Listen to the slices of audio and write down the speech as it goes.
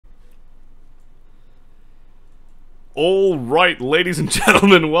Alright, ladies and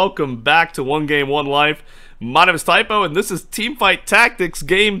gentlemen, welcome back to 1Game1Life. My name is Typo, and this is Teamfight Tactics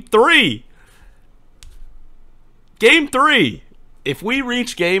Game 3. Game 3. If we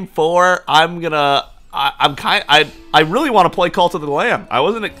reach Game 4, I really want to play Cult of the Lamb. I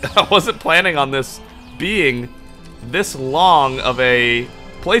wasn't planning on this being this long of a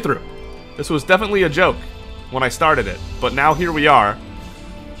playthrough. This was definitely a joke when I started it, but now here we are,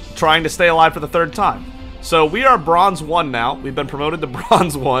 trying to stay alive for the third time. So we are Bronze 1 now. We've been promoted to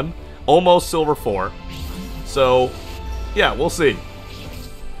Bronze 1, almost Silver 4. So, yeah, we'll see.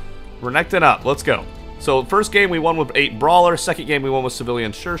 We're necked it up. Let's go. So, first game we won with 8 Brawlers. Second game we won with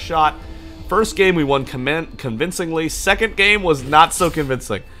Civilian Sure Shot. First game we won convincingly. Second game was not so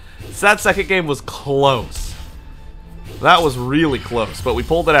convincing. So that second game was close. That was really close, but we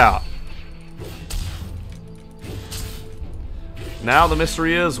pulled it out. Now the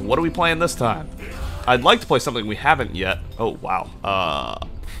mystery is, what are we playing this time? I'd like to play something we haven't yet. Oh, wow.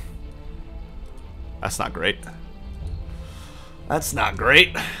 That's not great. That's not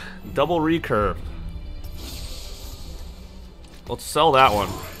great. Double recurve. Let's sell that one.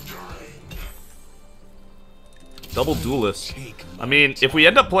 Double Duelist. I mean, if we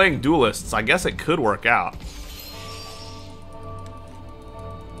end up playing Duelists, I guess it could work out.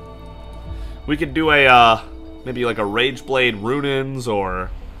 We could do a, maybe like a Rageblade Runins or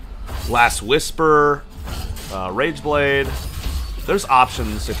Last Whisper, Rageblade. There's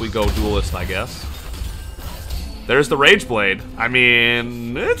options if we go Duelist, I guess. There's the Rageblade. I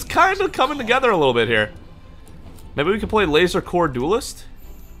mean, it's kind of coming together a little bit here. Maybe we could play Laser Core Duelist?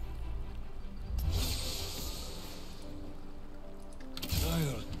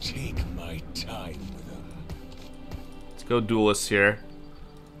 I'll take my time with them. Let's go Duelist here.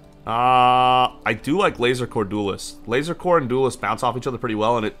 I do like Laser Core Duelist. Laser Core and Duelist bounce off each other pretty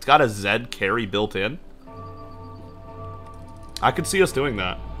well, and it's got a Z carry built in. I could see us doing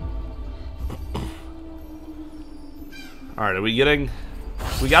that. Alright, are we getting...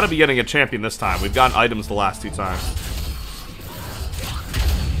 We gotta be getting a champion this time. We've gotten items the last 2 times.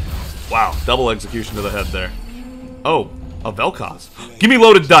 Wow, double execution to the head there. Oh, a Vel'Koz. Give me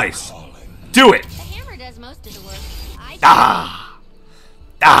loaded dice. Do it! The hammer does most of the work.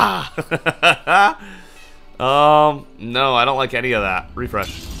 No, I don't like any of that.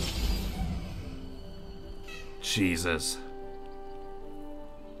 Refresh. Jesus.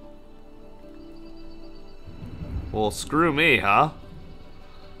 Well, screw me, huh?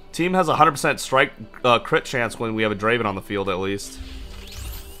 Team has a 100% strike crit chance when we have a Draven on the field, at least.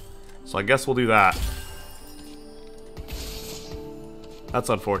 So I guess we'll do that. That's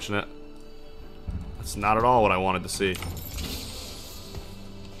unfortunate. That's not at all what I wanted to see.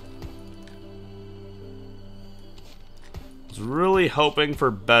 I was really hoping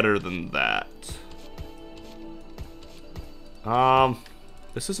for better than that.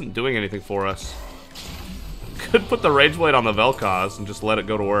 This isn't doing anything for us. Could put the Rageblade on the Vel'Koz and just let it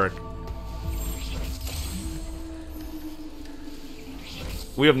go to work.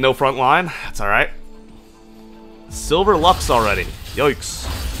 We have no front line. That's alright. Silver Lux already. Yikes.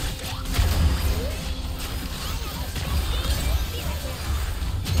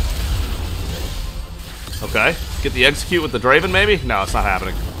 Okay. Get the execute with the Draven, maybe? No, it's not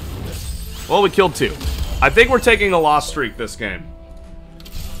happening. Well, we killed 2. I think we're taking a lost streak this game.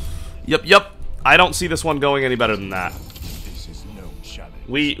 Yep. I don't see this one going any better than that. This is no challenge.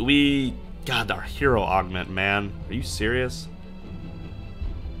 We God, our hero augment, man. Are you serious?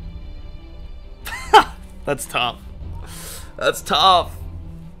 That's tough. That's tough.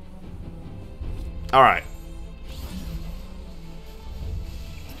 Alright.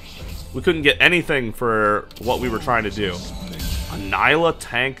 We couldn't get anything for what we were trying to do. A Nyla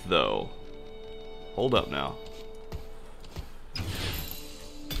tank, though. Hold up now.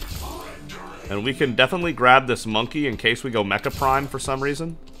 And we can definitely grab this monkey in case we go Mecha Prime for some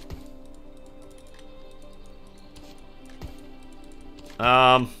reason. The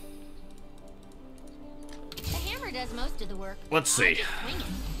hammer does most of the work. Let's see. Swing it.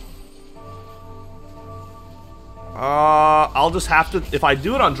 I'll just have to... If I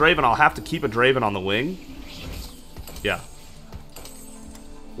do it on Draven, I'll have to keep a Draven on the wing. Yeah.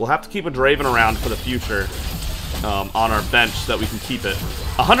 We'll have to keep a Draven around for the future. On our bench so that we can keep it.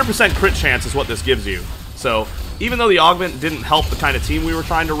 100% crit chance is what this gives you. So, even though the augment didn't help the kind of team we were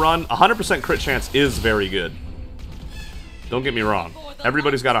trying to run, 100% crit chance is very good. Don't get me wrong.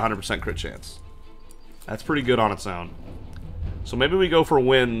 Everybody's got 100% crit chance. That's pretty good on its own. So maybe we go for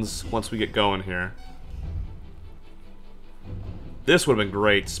wins once we get going here. This would have been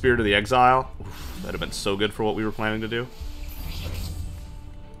great. Spirit of the Exile. Oof, that'd have been so good for what we were planning to do.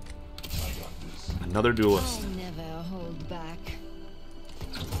 Another Duelist. I never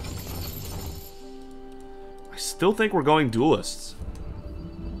still think we're going duelists.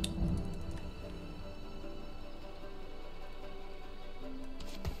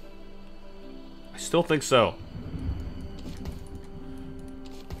 I still think so.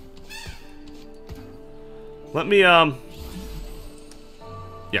 Let me, yeah,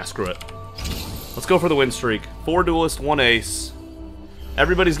 screw it. Let's go for the win streak. 4 duelists, 1 ace.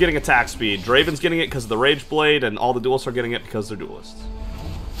 Everybody's getting attack speed. Draven's getting it because of the Rage Blade, and all the duelists are getting it because they're duelists.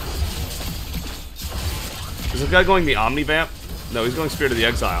 Is this guy going the Omni Vamp? No, he's going Spirit of the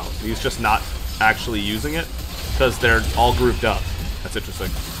Exile. He's just not actually using it because they're all grouped up. That's interesting.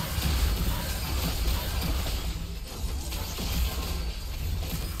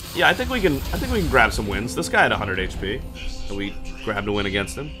 Yeah, I think we can grab some wins. This guy had 100 HP, and we grabbed a win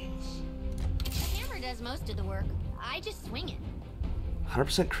against him. The hammer does most of the work. I just swing it.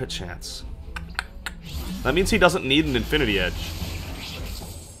 100% crit chance. That means he doesn't need an Infinity Edge.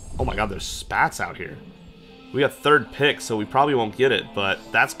 Oh my god, there's spats out here. We got 3rd pick, so we probably won't get it, but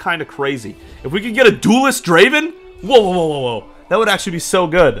that's kind of crazy. If we could get a Duelist Draven? Whoa, whoa, whoa, whoa, whoa. That would actually be so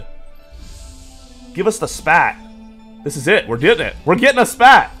good. Give us the spat. This is it. We're getting it. We're getting a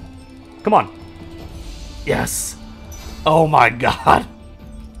spat. Come on. Yes. Oh my god.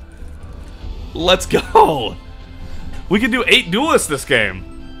 Let's go. We could do 8 duelists this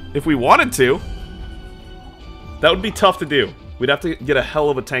game. If we wanted to. That would be tough to do. We'd have to get a hell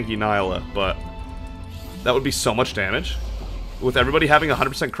of a tanky Nyla, but that would be so much damage. With everybody having a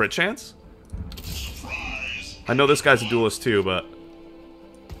 100% crit chance. I know this guy's a duelist too, but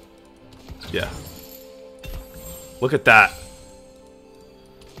yeah. Look at that.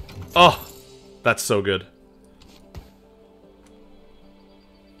 Oh, that's so good.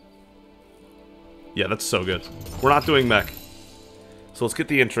 Yeah, that's so good. We're not doing mech. So let's get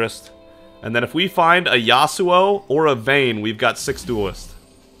the interest. And then if we find a Yasuo or a Vayne, we've got 6 duelists.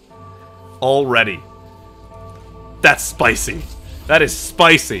 Already. That's spicy. That is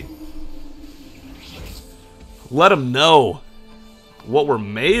spicy. Let them know what we're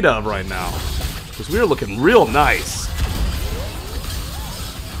made of right now. Because we are looking real nice.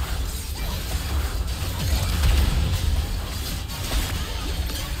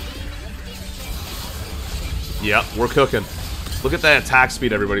 Yep, we're cooking. Look at that attack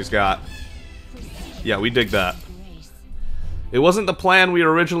speed everybody's got. Yeah, we dig that. It wasn't the plan we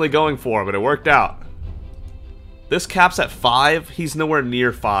were originally going for, but it worked out. This cap's at 5. He's nowhere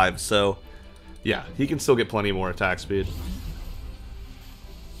near 5, so yeah, he can still get plenty more attack speed.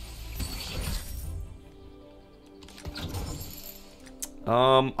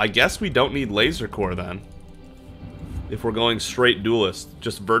 I guess we don't need Laser Core then. If we're going straight duelist,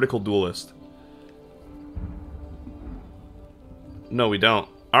 just vertical duelist. No, we don't.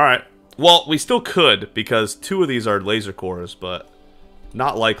 Alright. Well, we still could, because 2 of these are laser cores, but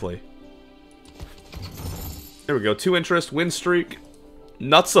not likely. There we go. 2 interest, win streak.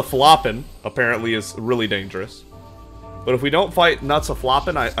 Nuts a floppin' apparently is really dangerous. But if we don't fight Nuts a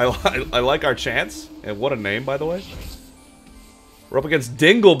floppin', I like our chance. And what a name, by the way. We're up against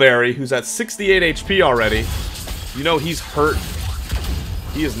Dingleberry, who's at 68 HP already. You know he's hurt.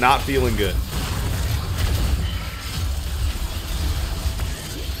 He is not feeling good.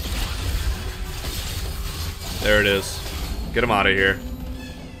 There it is. Get him out of here.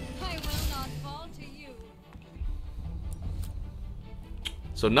 I will not fall to you.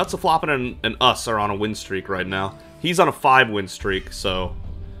 So Nuts a Floppin' and us are on a win streak right now. He's on a 5 win streak, so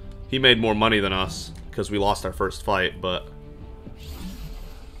he made more money than us because we lost our first fight, but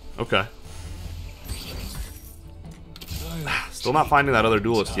okay. Still not finding that other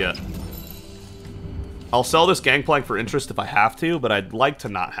duelist yet. I'll sell this Gangplank for interest if I have to, but I'd like to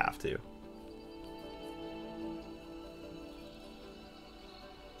not have to.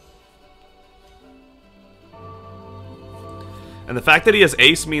 And the fact that he has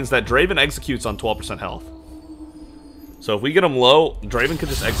Ace means that Draven executes on 12% health. So if we get him low, Draven could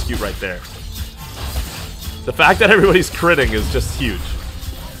just execute right there. The fact that everybody's critting is just huge.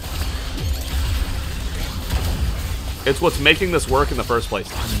 It's what's making this work in the first place.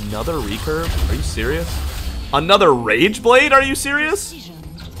 Another recurve? Are you serious? Another Rage Blade? Are you serious?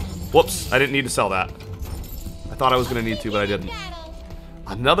 Whoops, I didn't need to sell that. I thought I was going to need to, but I didn't.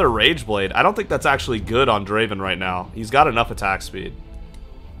 Another Rage Blade. I don't think that's actually good on Draven right now. He's got enough attack speed.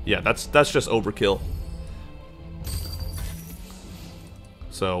 Yeah, that's just overkill.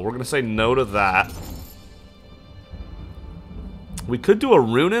 So we're going to say no to that. We could do a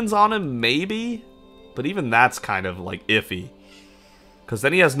Runins on him, maybe. But even that's kind of, like, iffy. Because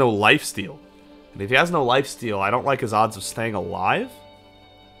then he has no lifesteal. And if he has no lifesteal, I don't like his odds of staying alive.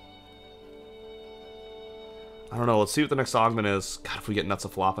 I don't know. Let's see what the next augment is. God, if we get Nuts a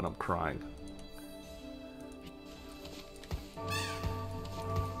Floppin', I'm crying.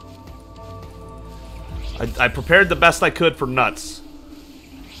 I prepared the best I could for nuts.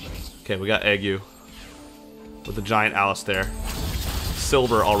 Okay, we got Agu with the giant Alistair.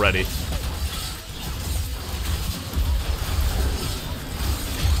 Silver already.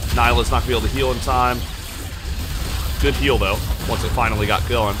 Nyla's not gonna be able to heal in time. Good heal though, once it finally got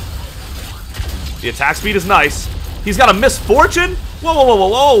going. The attack speed is nice. He's got a misfortune? Whoa, whoa, whoa, whoa,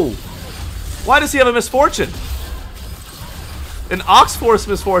 whoa! Why does he have a misfortune? An Ox Force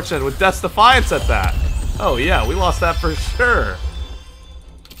misfortune with Death's Defiance at that. Oh yeah, we lost that for sure.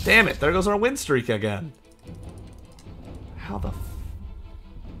 Damn it, there goes our win streak again. How the f...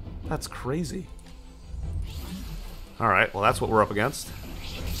 That's crazy. Alright, well that's what we're up against.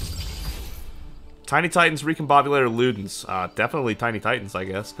 Tiny Titans, Recombobulator, Ludens. Definitely Tiny Titans, I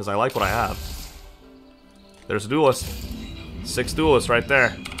guess, because I like what I have. There's a Duelist. 6 Duelists right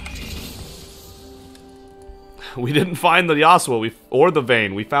there. We didn't find the Yasuo or the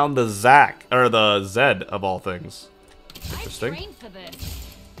Vayne. We found the Zac, or the Zed of all things. Interesting.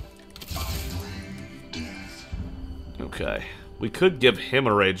 Okay. We could give him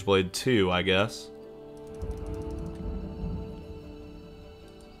a Rage Blade too, I guess.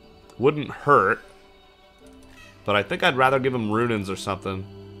 Wouldn't hurt. But I think I'd rather give him Runins or something.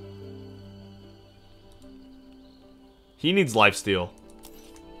 He needs Lifesteal.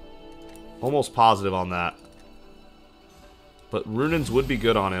 Almost positive on that. But Runins would be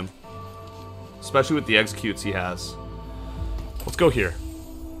good on him. Especially with the executes he has. Let's go here.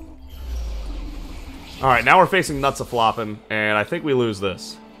 Alright, now we're facing Nuts A-Floppin', and I think we lose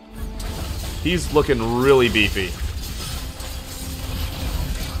this. He's looking really beefy.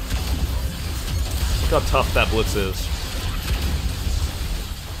 Look how tough that Blitz is.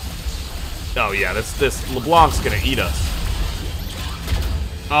 Oh yeah, this LeBlanc's gonna eat us.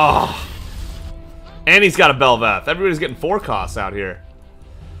 Oh. And he's got a Bel'Veth. Everybody's getting 4 costs out here.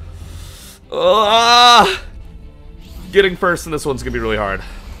 Getting first in this one's gonna be really hard.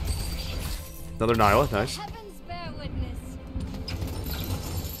 Another Nyla, nice.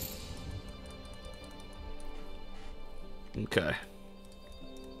 Okay.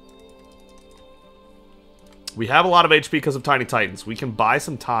 We have a lot of HP because of Tiny Titans. We can buy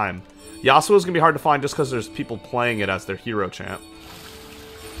some time. Yasuo's gonna be hard to find just because there's people playing it as their hero champ.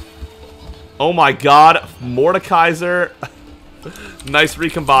 Oh my god, Mordekaiser. Nice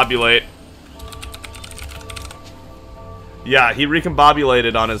recombobulate. Yeah, he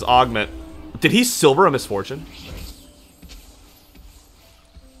recombobulated on his augment. Did he silver a misfortune?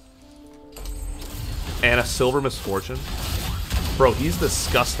 And a silver misfortune? Bro, he's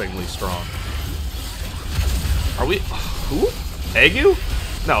disgustingly strong. Are we... Who? Agu?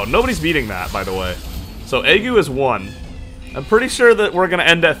 No, nobody's beating that, by the way. So Agu is 1. I'm pretty sure that we're going to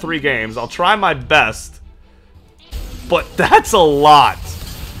end at 3 games. I'll try my best. But that's a lot.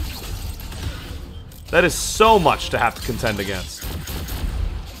 That is so much to have to contend against.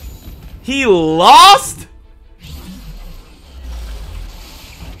 He lost?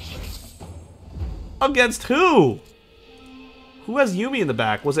 Against who? Who has Yuumi in the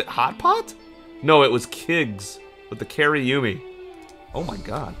back? Was it Hot Pot? No, it was Kiggs with the carry Yuumi. Oh my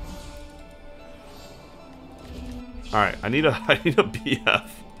god. Alright, I need a BF.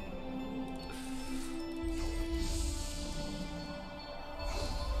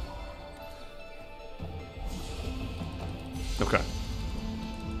 Okay.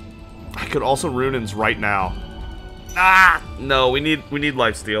 I could also Runins right now. Ah! No, we need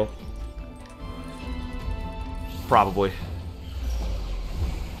lifesteal. Probably.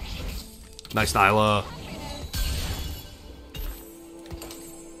 Nice Nyla.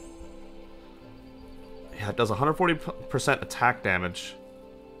 Yeah, it does 140% attack damage.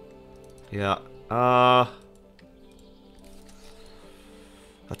 Yeah.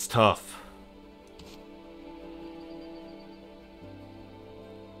 That's tough.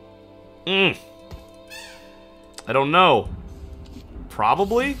 I don't know.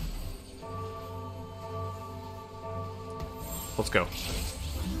 Probably? Let's go.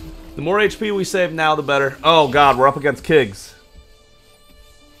 The more HP we save now, the better. Oh god, we're up against Kiggs.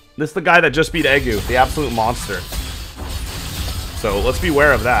 This is the guy that just beat Agu, the absolute monster. So let's be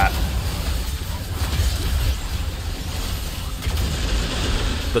aware of that.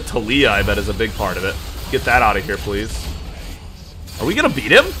 The Talia, I bet, is a big part of it. Get that out of here, please. Are we gonna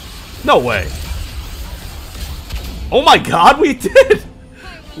beat him? No way. Oh my god, we did!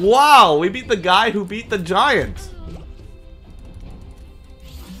 Wow, we beat the guy who beat the giant.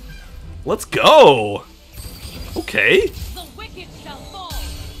 Let's go! Okay. The wicked shall fall.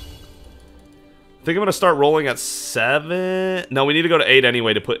 I think I'm gonna start rolling at 7. No, we need to go to 8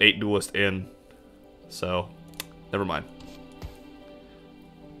 anyway to put 8 Duelist in. So, never mind.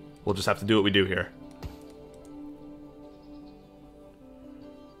 We'll just have to do what we do here.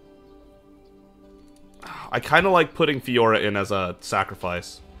 I kind of like putting Fiora in as a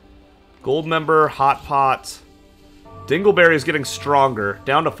sacrifice. Gold member, hot pot. Dingleberry is getting stronger.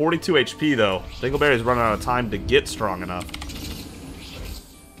 Down to 42 HP though. Dingleberry is running out of time to get strong enough.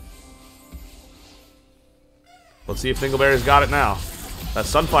 Let's see if Dingleberry's got it now. That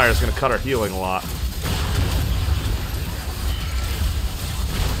Sunfire is going to cut our healing a lot.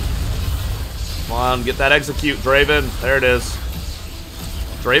 Come on, get that execute, Draven. There it is.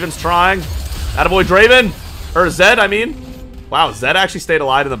 Draven's trying. Attaboy, Draven! Or Zed, I mean. Wow, Zed actually stayed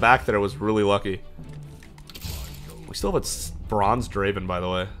alive in the back there. Was really lucky. We still have a bronze Draven, by the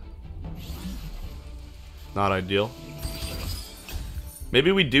way. Not ideal.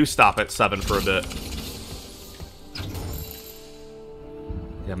 Maybe we do stop at 7 for a bit.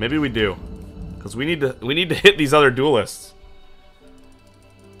 Yeah, maybe we do. Because we need to hit these other duelists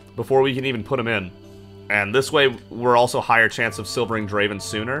before we can even put them in. And this way, we're also higher chance of silvering Draven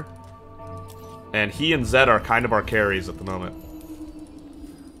sooner. And he and Zed are kind of our carries at the moment.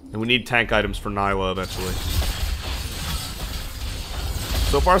 And we need tank items for Nyla eventually.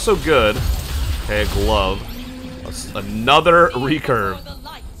 So far, so good. Okay, a glove. Another recurve.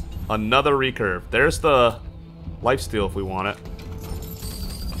 Another recurve. There's the lifesteal if we want it.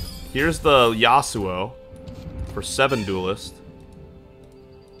 Here's the Yasuo for 7 duelist.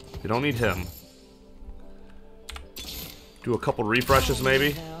 We don't need him. Do a couple refreshes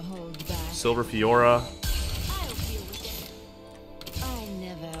maybe. Silver Fiora.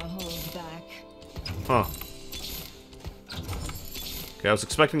 Huh. Okay, I was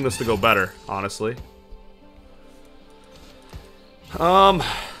expecting this to go better, honestly. I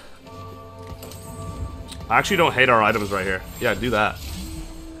actually don't hate our items right here. Yeah, do that.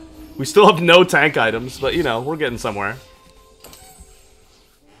 We still have no tank items, but you know, we're getting somewhere.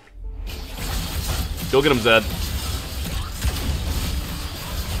 Go get him, Zed.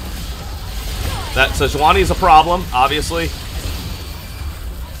 That Sejuani is a problem, obviously.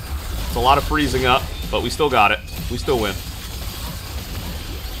 It's a lot of freezing up, but we still got it. We still win.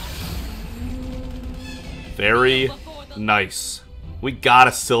 Very nice. We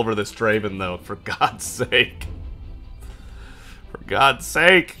gotta silver this Draven, though, for God's sake. For God's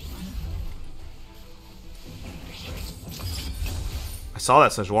sake. I saw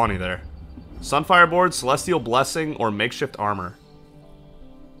that Sejuani there. Sunfire board, Celestial Blessing, or Makeshift Armor.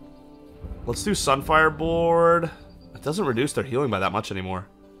 Let's do Sunfire board. It doesn't reduce their healing by that much anymore.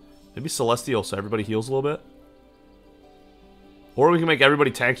 Maybe Celestial so everybody heals a little bit. Or we can make everybody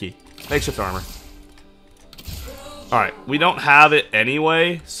tanky. Makeshift Armor. Alright, we don't have it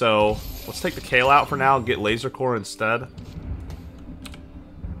anyway, so let's take the Kale out for now and get Laser Core instead.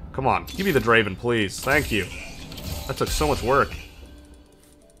 Come on, give me the Draven, please. Thank you. That took so much work.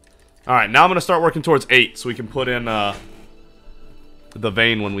 Alright, now I'm going to start working towards 8 so we can put in the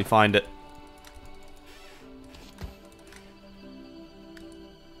Vayne when we find it.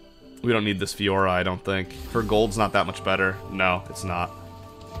 We don't need this Fiora, I don't think. Her gold's not that much better. No, it's not.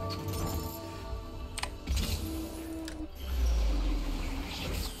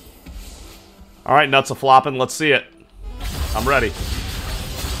 Alright, nuts a-flopping. Let's see it. I'm ready.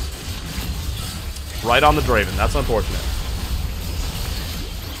 Right on the Draven. That's unfortunate.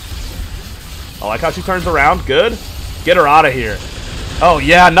 I like how she turns around. Good. Get her out of here. Oh,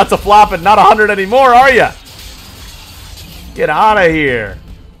 yeah. Nuts a-flopping. Not 100 anymore, are ya? Get out of here.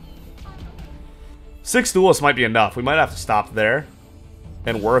 6 duelists might be enough. We might have to stop there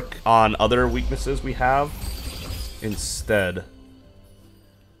and work on other weaknesses we have instead.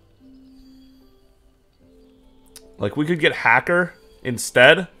 Like, we could get Hacker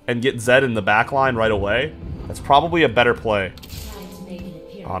instead and get Zed in the backline right away. That's probably a better play,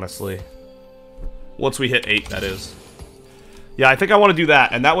 honestly. Once we hit 8, that is. Yeah, I think I want to do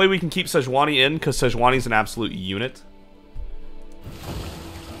that. And that way we can keep Sejuani in, because Sejuani's an absolute unit.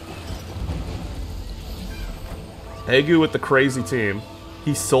 Egu with the crazy team.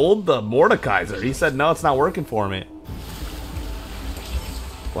 He sold the Mordekaiser. He said, no, it's not working for me.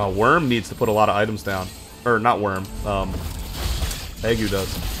 Wow, Worm needs to put a lot of items down. Or, not Worm. Egu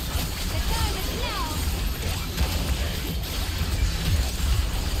does.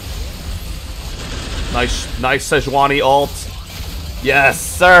 Nice Sejuani ult. Yes,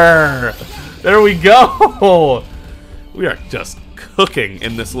 sir! There we go! We are just cooking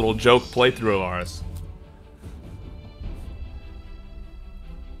in this little joke playthrough of ours.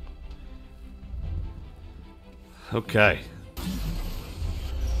 Okay.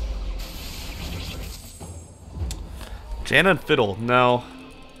 Janna and Fiddle, no.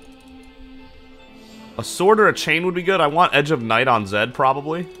 A sword or a chain would be good. I want Edge of Night on Zed,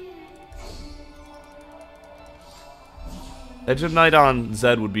 probably. Edge of Night on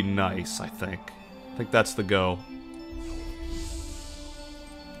Zed would be nice, I think. I think that's the go.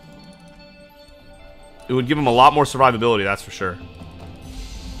 It would give him a lot more survivability, that's for sure.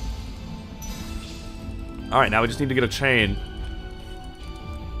 Alright, now we just need to get a chain.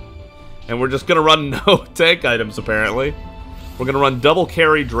 And we're just gonna run no tank items, apparently. We're gonna run double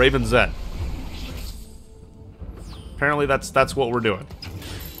carry Draven Zed. Apparently that's what we're doing.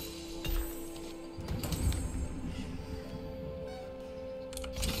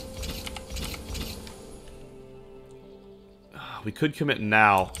 We could commit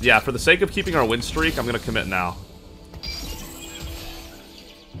now. Yeah, for the sake of keeping our win streak, I'm gonna commit now.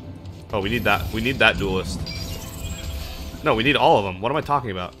 Oh, we need that. We need that duelist. No, we need all of them. What am I talking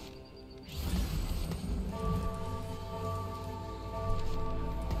about?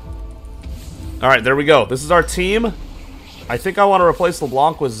 Alright, there we go. This is our team. I think I want to replace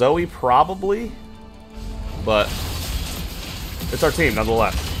LeBlanc with Zoe, probably. But it's our team,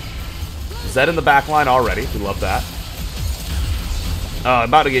 nonetheless. Zed in the back line already. We love that. I'm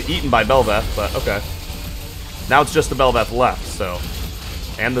about to get eaten by Belveth, but okay. Now it's just the Belveth left, so.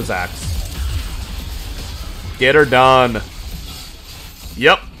 And the Zax. Get her done.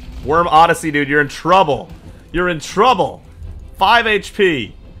 Yep. Worm Odyssey, dude, you're in trouble. You're in trouble. 5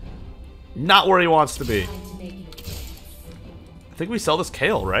 HP. Not where he wants to be. I think we sell this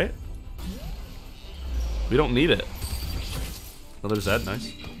Kale, right? We don't need it. Another Zed,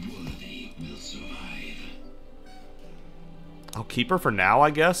 nice. I'll keep her for now, I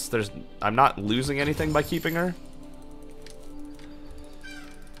guess. I'm not losing anything by keeping her.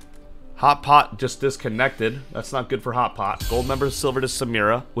 Hot Pot just disconnected. That's not good for Hot Pot. Gold member silver to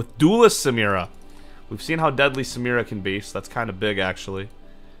Samira with Duelist Samira. We've seen how deadly Samira can be, so that's kind of big, actually.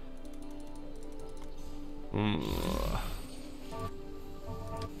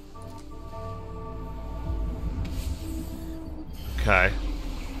 Okay.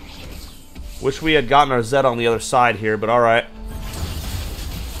 Wish we had gotten our Zed on the other side here, but alright.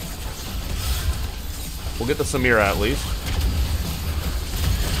 We'll get the Samira at least.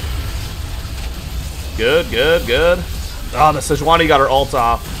 Good, good, good. Oh, the Sejuani got her ult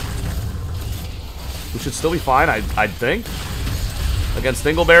off. We should still be fine, I think. Against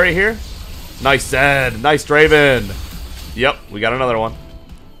Dingleberry here. Nice Zed. Nice Draven. Yep, we got another one.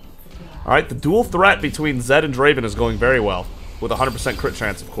 Alright, the dual threat between Zed and Draven is going very well. With 100% crit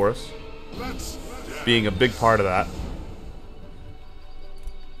chance, of course. Being a big part of that.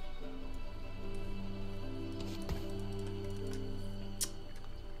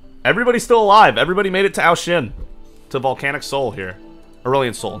 Everybody's still alive. Everybody made it to Aoshin. To Volcanic Soul here.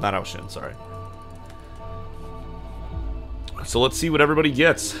 Aurelian Soul, not Aoshin, sorry. So let's see what everybody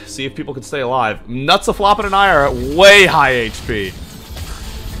gets. See if people can stay alive. Nuts-a-Floppin' and I are at way high HP.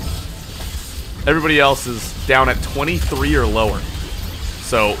 Everybody else is down at 23 or lower.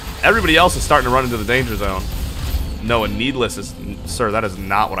 So everybody else is starting to run into the danger zone. No, a Needless is... Sir, that is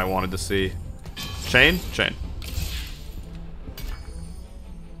not what I wanted to see. Chain? Chain.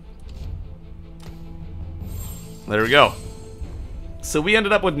 There we go. So we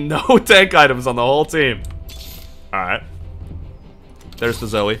ended up with no tank items on the whole team. Alright. There's the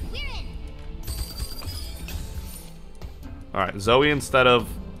Zoe. Alright, Zoe instead of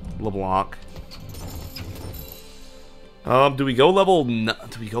LeBlanc. Do we go level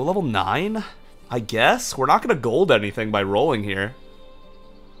 9? I guess? We're not gonna gold anything by rolling here.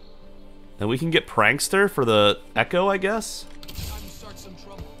 And we can get Prankster for the Echo, I guess?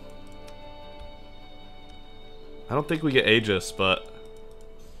 I don't think we get Aegis, but...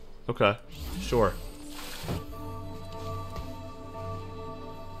 Okay, sure.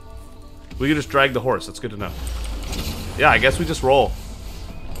 We can just drag the horse, that's good to know. Yeah, I guess we just roll.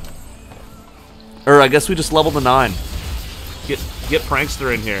 Or I guess we just level the 9. Get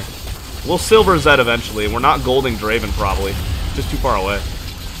Prankster in here. We'll silver Zed eventually, and we're not golding Draven probably. Just too far away.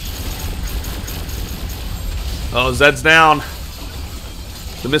 Oh, Zed's down.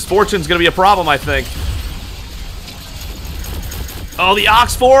 The Misfortune's gonna be a problem, I think. Oh, the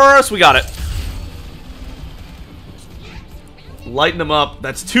Ox Force! We got it. Lighten them up.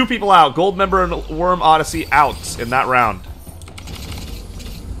 That's 2 people out. Gold member and Worm Odyssey out in that round.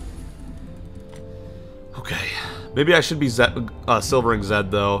 Okay. Maybe I should be silvering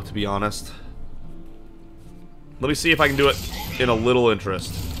Zed, though, to be honest. Let me see if I can do it in a little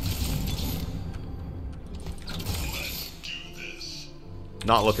interest.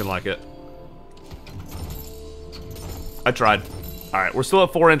 Not looking like it. I tried. Alright, we're still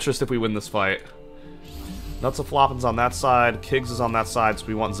at 4 interest if we win this fight. Nuts-a-Floppin's on that side, Kiggs is on that side, so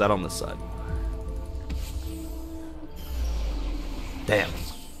we want Zed on this side. Damn.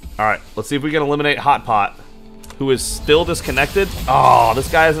 Alright, let's see if we can eliminate Hot Pot. who is still disconnected. Oh,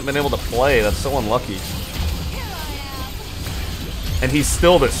 this guy hasn't been able to play. That's so unlucky. And he's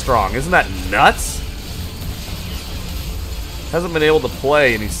still this strong. Isn't that nuts? Hasn't been able to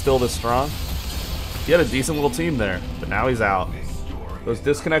play, and he's still this strong. He had a decent little team there, but now he's out. Those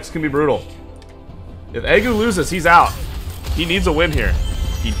disconnects can be brutal. If Egu loses, he's out. He needs a win here.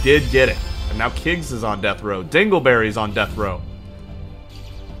 He did get it. And now Kiggs is on death row. Dingleberry's on death row.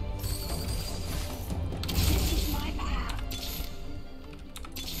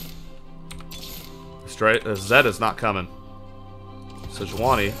 Straight, Zed is not coming.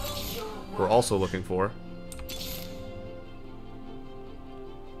 Sejuani, we're also looking for.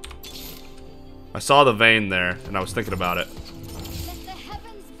 I saw the vein there, and I was thinking about it. Let the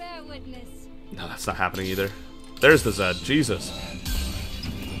heavens bear witness. No, that's not happening either. There's the Zed. Jesus.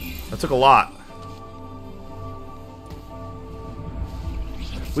 That took a lot.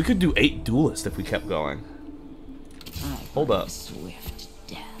 We could do 8 duelists if we kept going. Hold up. Swift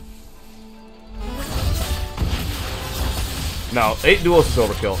death. No, 8 duelists is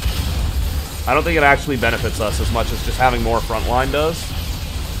overkill. I don't think it actually benefits us as much as just having more frontline does.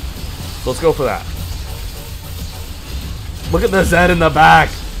 So let's go for that. Look at the Zed in the back.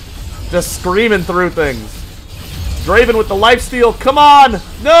 Just screaming through things. Draven with the lifesteal. Come on!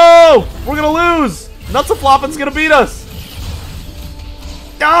 No! We're gonna lose! Nuts-a-floppin's gonna beat us!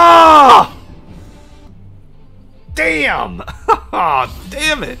 Ah! Damn!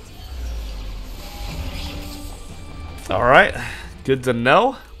 Damn it! Alright. Good to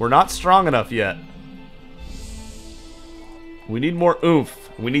know. We're not strong enough yet. We need more oomph.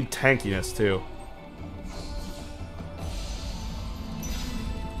 We need tankiness, too.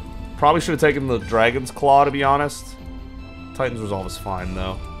 Probably should have taken the Dragon's Claw, to be honest. Titan's Resolve is fine,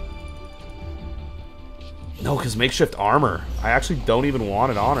 though. No, because makeshift armor. I actually don't even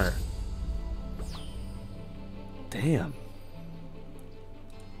want it on her. Damn.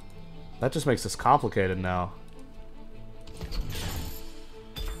 That just makes this complicated now.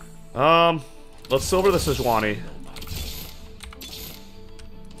 Let's silver the Sejuani.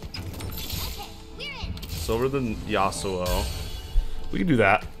 Silver the Yasuo. We can do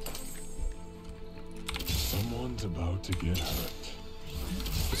that. Someone's about to get hurt.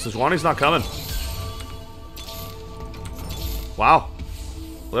 The Sejuani's not coming. Wow.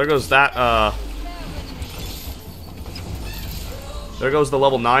 Well, there goes that, there goes the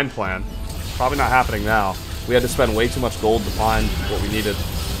level 9 plan. Probably not happening now. We had to spend way too much gold to find what we needed.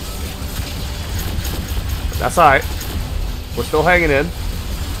 But that's alright. We're still hanging in.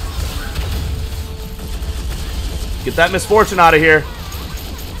 Get that misfortune out of here.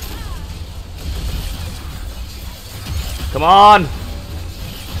 Come on.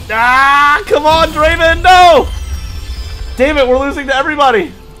 Ah, come on, Draven. No. Damn it, we're losing to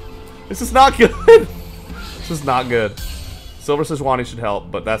everybody. This is not good. This is not good. Silver Sejuani should help,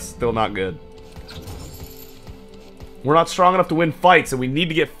 but that's still not good. We're not strong enough to win fights, and we need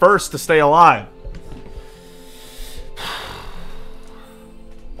to get first to stay alive.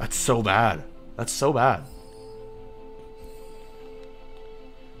 That's so bad. That's so bad.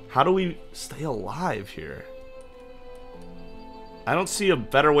 How do we stay alive here? I don't see a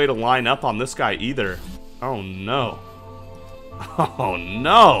better way to line up on this guy either. Oh no. Oh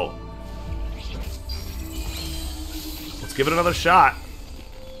no. Let's give it another shot.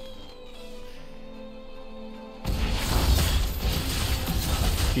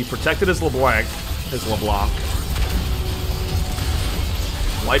 He protected his LeBlanc.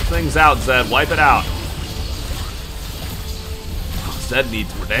 Wipe things out, Zed. Wipe it out. Oh, Zed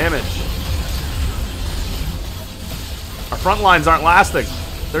needs more damage. Our front lines aren't lasting.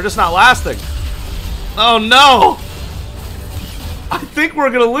 They're just not lasting. Oh no! I think we're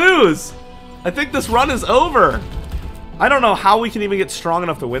gonna lose. I think this run is over. I don't know how we can even get strong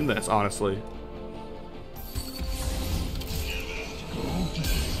enough to win this, honestly.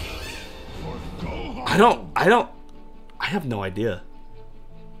 I have no idea.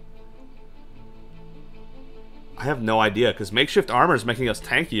 I have no idea, because makeshift armor is making us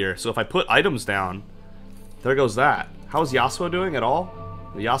tankier, so if I put items down, there goes that. How is Yasuo doing at all?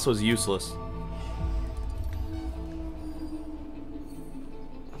 Yasuo's useless.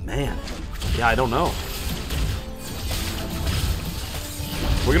 Man. Yeah, I don't know.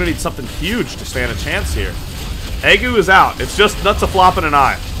 We're gonna need something huge to stand a chance here. Egu is out. It's just Nuts-a-floppin' and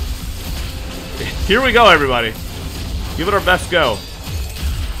I. Here we go, everybody. Give it our best go.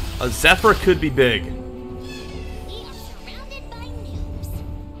 A Zephyr could be big. We are surrounded by noobs.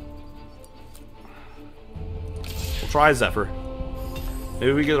 We'll try Zephyr.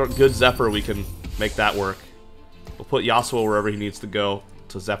 Maybe we get a good Zephyr, we can make that work. We'll put Yasuo wherever he needs to go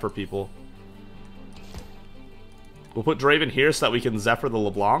to Zephyr people. We'll put Draven here so that we can Zephyr the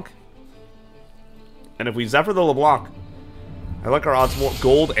LeBlanc. And if we Zephyr the LeBlanc, I like our odds more.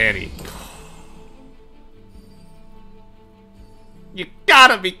 Gold Annie. You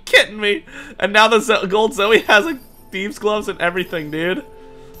gotta be kidding me! And now the gold Zoe has like thieves gloves and everything, dude.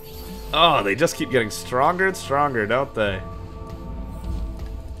 Oh, they just keep getting stronger and stronger, don't they?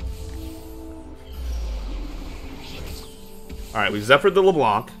 Alright, we've Zephyred the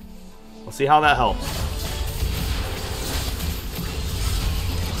LeBlanc. We'll see how that helps.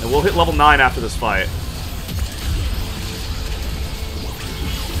 And we'll hit level 9 after this fight.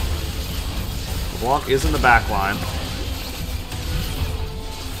 LeBlanc is in the back line.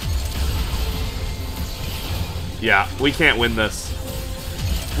 Yeah, we can't win this.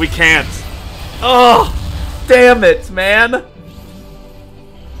 We can't. Oh, damn it, man.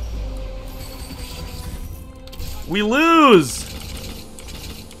 We lose.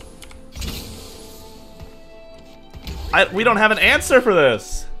 We don't have an answer for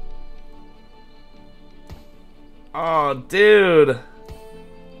this. Oh, dude.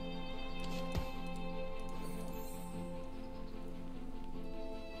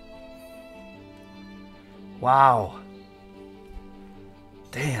 Wow.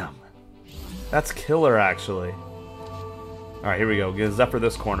 Damn. That's killer, actually. Alright, here we go. Get Zephyr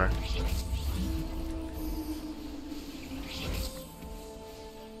this corner.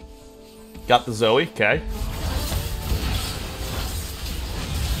 Got the Zoe. Okay.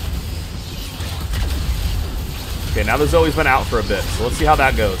 Okay, now the Zoe's been out for a bit, so let's see how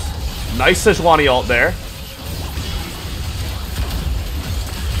that goes. Nice Sejuani ult there.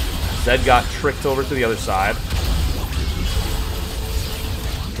 Zed got tricked over to the other side.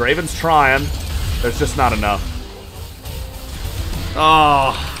 Draven's trying. There's just not enough.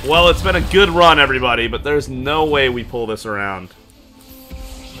 Oh, well, it's been a good run, everybody, but there's no way we pull this around.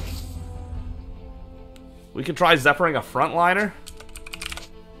 We can try Zephyring a frontliner.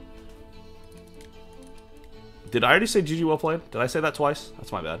 Did I already say GG well played? Did I say that twice?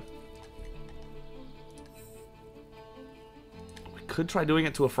 That's my bad. We could try doing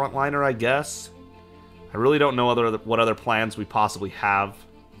it to a frontliner, I guess. I really don't know what other plans we possibly have.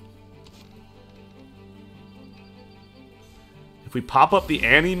 If we pop up the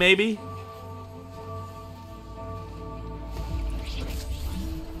Annie, maybe?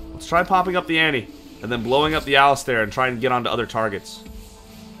 Let's try popping up the Annie, and then blowing up the Alistair and trying to get onto other targets.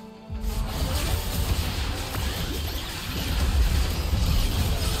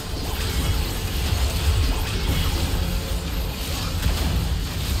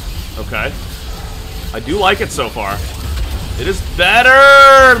 Okay. I do like it so far. It is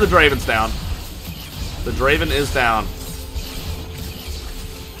better! The Draven's down. The Draven is down.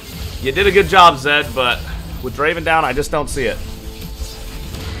 You did a good job, Zed, but with Draven down, I just don't see it.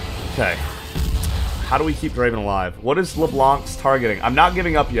 Okay. How do we keep Draven alive? What is LeBlanc's targeting? I'm not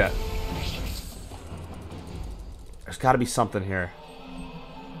giving up yet. There's got to be something here.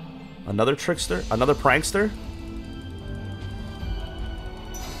 Another trickster? Another prankster?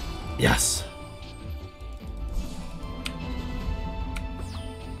 Yes.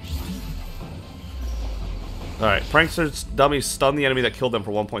 Alright, prankster's dummies stun the enemy that killed them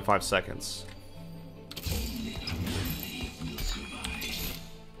for 1.5 seconds.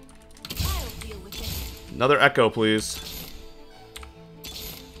 Another echo, please.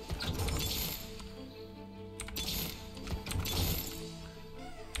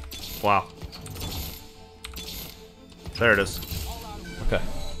 Wow. There it is. Okay.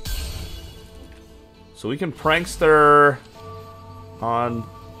 So we can prankster on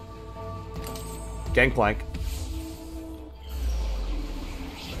Gangplank.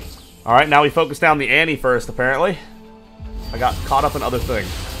 Alright, now we focus down the Annie first, apparently. I got caught up in other things.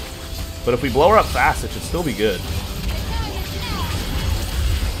 But if we blow her up fast, it should still be good.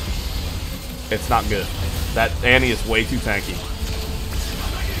 It's not good. That Annie is way too tanky.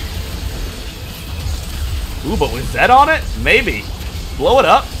 Ooh, but with Zed on it? Maybe. Blow it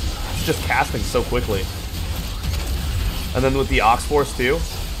up. It's just casting so quickly. And then with the Ox Force, too.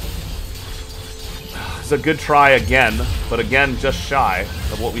 It's a good try again, but again, just shy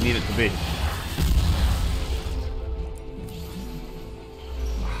of what we need it to be.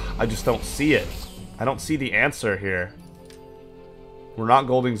 I just don't see it. I don't see the answer here. We're not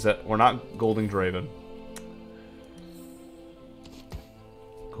golding Draven.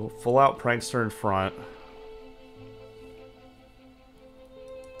 Go full out prankster in front.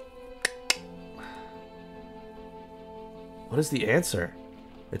 What is the answer?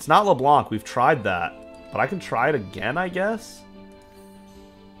 It's not LeBlanc. We've tried that. But I can try it again, I guess?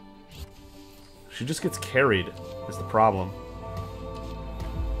 She just gets carried, is the problem.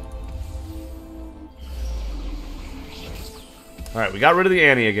 Alright, we got rid of the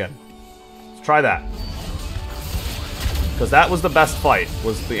Annie again. Let's try that. Because that was the best fight,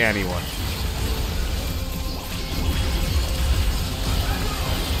 was the Annie one.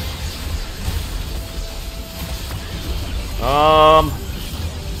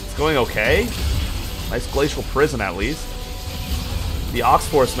 It's going okay. Nice Glacial Prison, at least. The Ox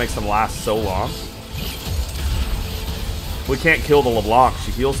Force makes them last so long. We can't kill the LeBlanc.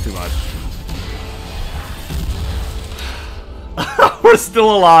 She heals too much. We're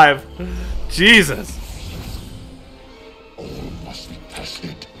still alive. Jesus. All must be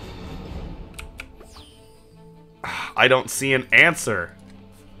tested. I don't see an answer.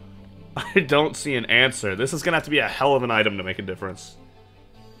 I don't see an answer. This is going to have to be a hell of an item to make a difference.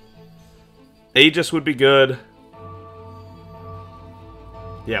 Aegis would be good.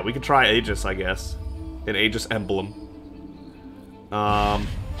 Yeah, we could try Aegis, I guess. An Aegis emblem. I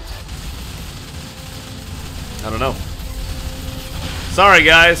don't know. Sorry,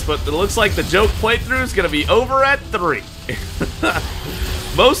 guys, but it looks like the joke playthrough is going to be over at 3.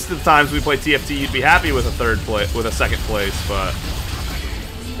 Most of the times we play TFT, you'd be happy with a second place, but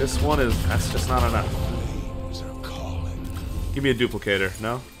this one that's just not enough. Give me a duplicator,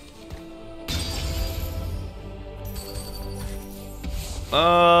 no?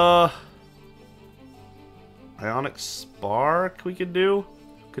 Ionic Spark we could do.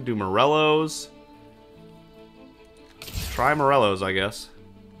 Could do Morello's. Try Morello's, I guess.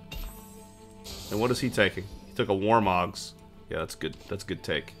 And what is he taking? He took a Warmogs. Yeah, that's good. That's a good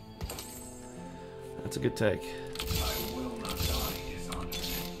take. That's a good take.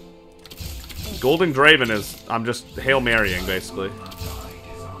 Golden Draven is... I'm just Hail Marrying, basically.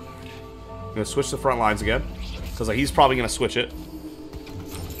 I'm going to switch the front lines again. Because he's probably going to switch it.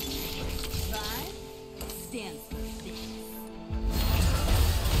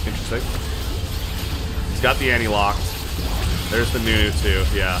 Interesting. He's got the Annie locked. There's the Nunu too,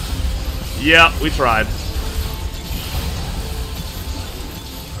 yeah. Yeah, we tried.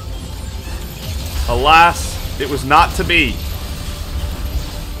 Alas, it was not to be.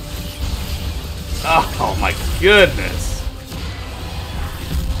 Oh my goodness.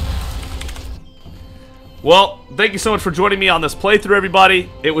 Well, thank you so much for joining me on this playthrough, everybody.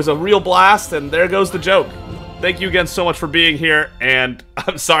 It was a real blast, and there goes the joke. Thank you again so much for being here, and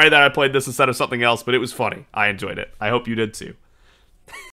I'm sorry that I played this instead of something else, but it was funny. I enjoyed it. I hope you did too.